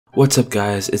What's up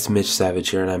guys, it's Mitch Savage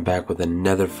here and I'm back with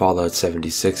another Fallout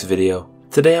 76 video.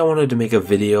 Today I wanted to make a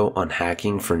video on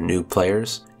hacking for new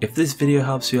players. If this video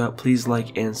helps you out, please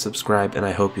like and subscribe and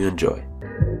I hope you enjoy.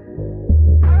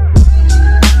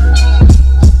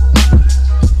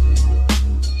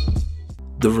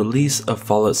 The release of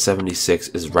Fallout 76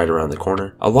 is right around the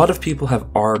corner. A lot of people have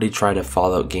already tried a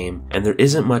Fallout game and there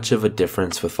isn't much of a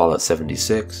difference with Fallout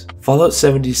 76. Fallout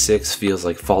 76 feels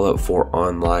like Fallout 4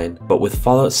 online, but with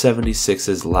Fallout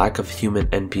 76's lack of human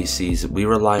NPCs, we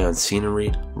rely on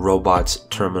scenery, robots,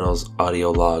 terminals,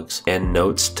 audio logs, and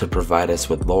notes to provide us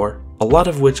with lore. A lot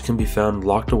of which can be found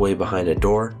locked away behind a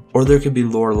door, or there could be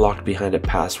lore locked behind a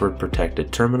password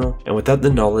protected terminal, and without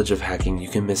the knowledge of hacking you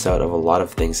can miss out on a lot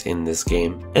of things in this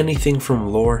game. Anything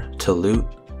from lore to loot.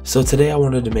 So today I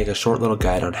wanted to make a short little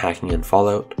guide on hacking in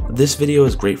Fallout. This video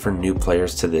is great for new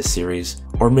players to this series,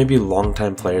 or maybe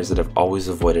longtime players that have always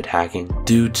avoided hacking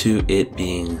due to it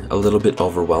being a little bit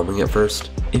overwhelming at first.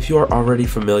 If you are already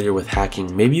familiar with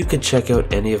hacking, maybe you could check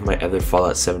out any of my other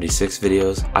Fallout 76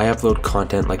 videos. I upload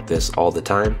content like this all the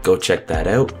time, go check that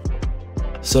out.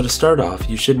 So to start off,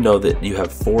 you should know that you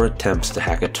have 4 attempts to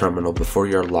hack a terminal before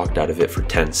you are locked out of it for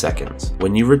 10 seconds.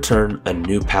 When you return, a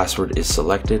new password is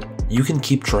selected. You can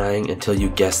keep trying until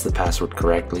you guess the password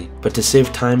correctly, but to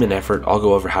save time and effort, I'll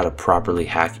go over how to properly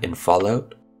hack in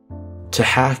Fallout. To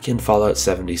hack in Fallout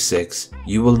 76,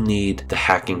 you will need the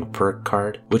hacking perk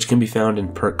card, which can be found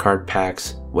in perk card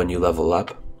packs when you level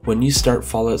up. When you start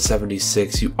Fallout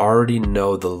 76, you already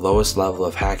know the lowest level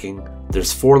of hacking.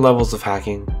 There's 4 levels of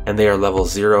hacking, and they are level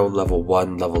 0, level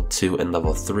 1, level 2, and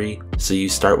level 3, so you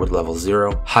start with level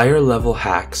 0. Higher level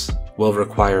hacks will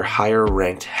require higher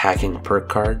ranked hacking perk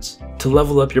cards. To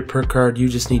level up your perk card, you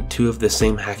just need 2 of the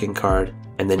same hacking card,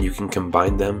 and then you can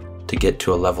combine them to get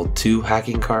to a level 2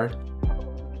 hacking card.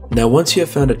 Now once you have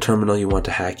found a terminal you want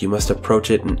to hack, you must approach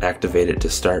it and activate it to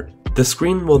start. The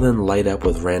screen will then light up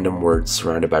with random words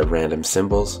surrounded by random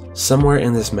symbols. Somewhere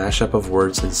in this mashup of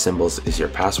words and symbols is your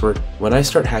password. When I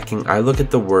start hacking, I look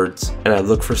at the words and I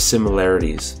look for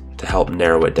similarities to help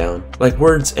narrow it down, like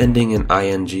words ending in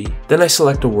ing. Then I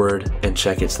select a word and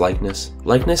check its likeness.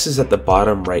 Likeness is at the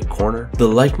bottom right corner. The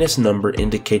likeness number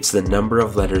indicates the number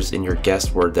of letters in your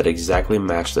guessed word that exactly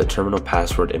match the terminal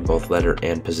password in both letter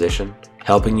and position,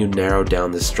 helping you narrow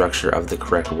down the structure of the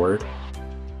correct word.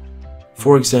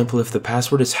 For example, if the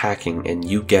password is hacking and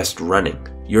you guessed running,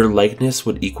 your likeness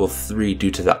would equal 3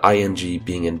 due to the ing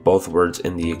being in both words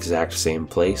in the exact same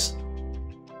place.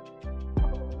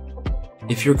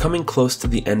 If you're coming close to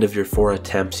the end of your 4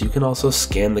 attempts, you can also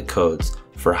scan the codes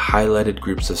for highlighted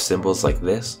groups of symbols like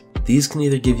this. These can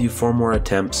either give you 4 more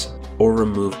attempts or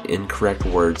remove incorrect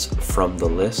words from the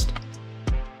list.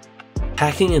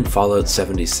 Hacking in Fallout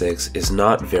 76 is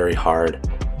not very hard,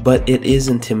 but it is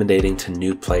intimidating to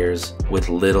new players with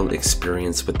little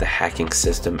experience with the hacking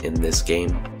system in this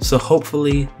game. So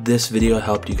hopefully this video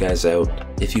helped you guys out.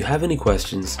 If you have any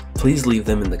questions, please leave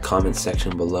them in the comment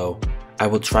section below. I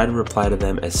will try to reply to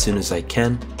them as soon as I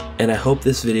can, and I hope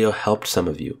this video helped some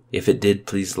of you. If it did,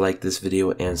 please like this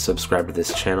video and subscribe to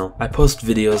this channel. I post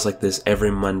videos like this every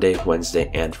Monday,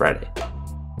 Wednesday, and Friday.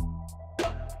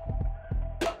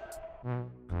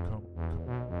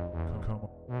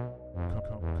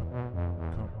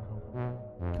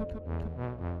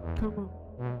 Come on.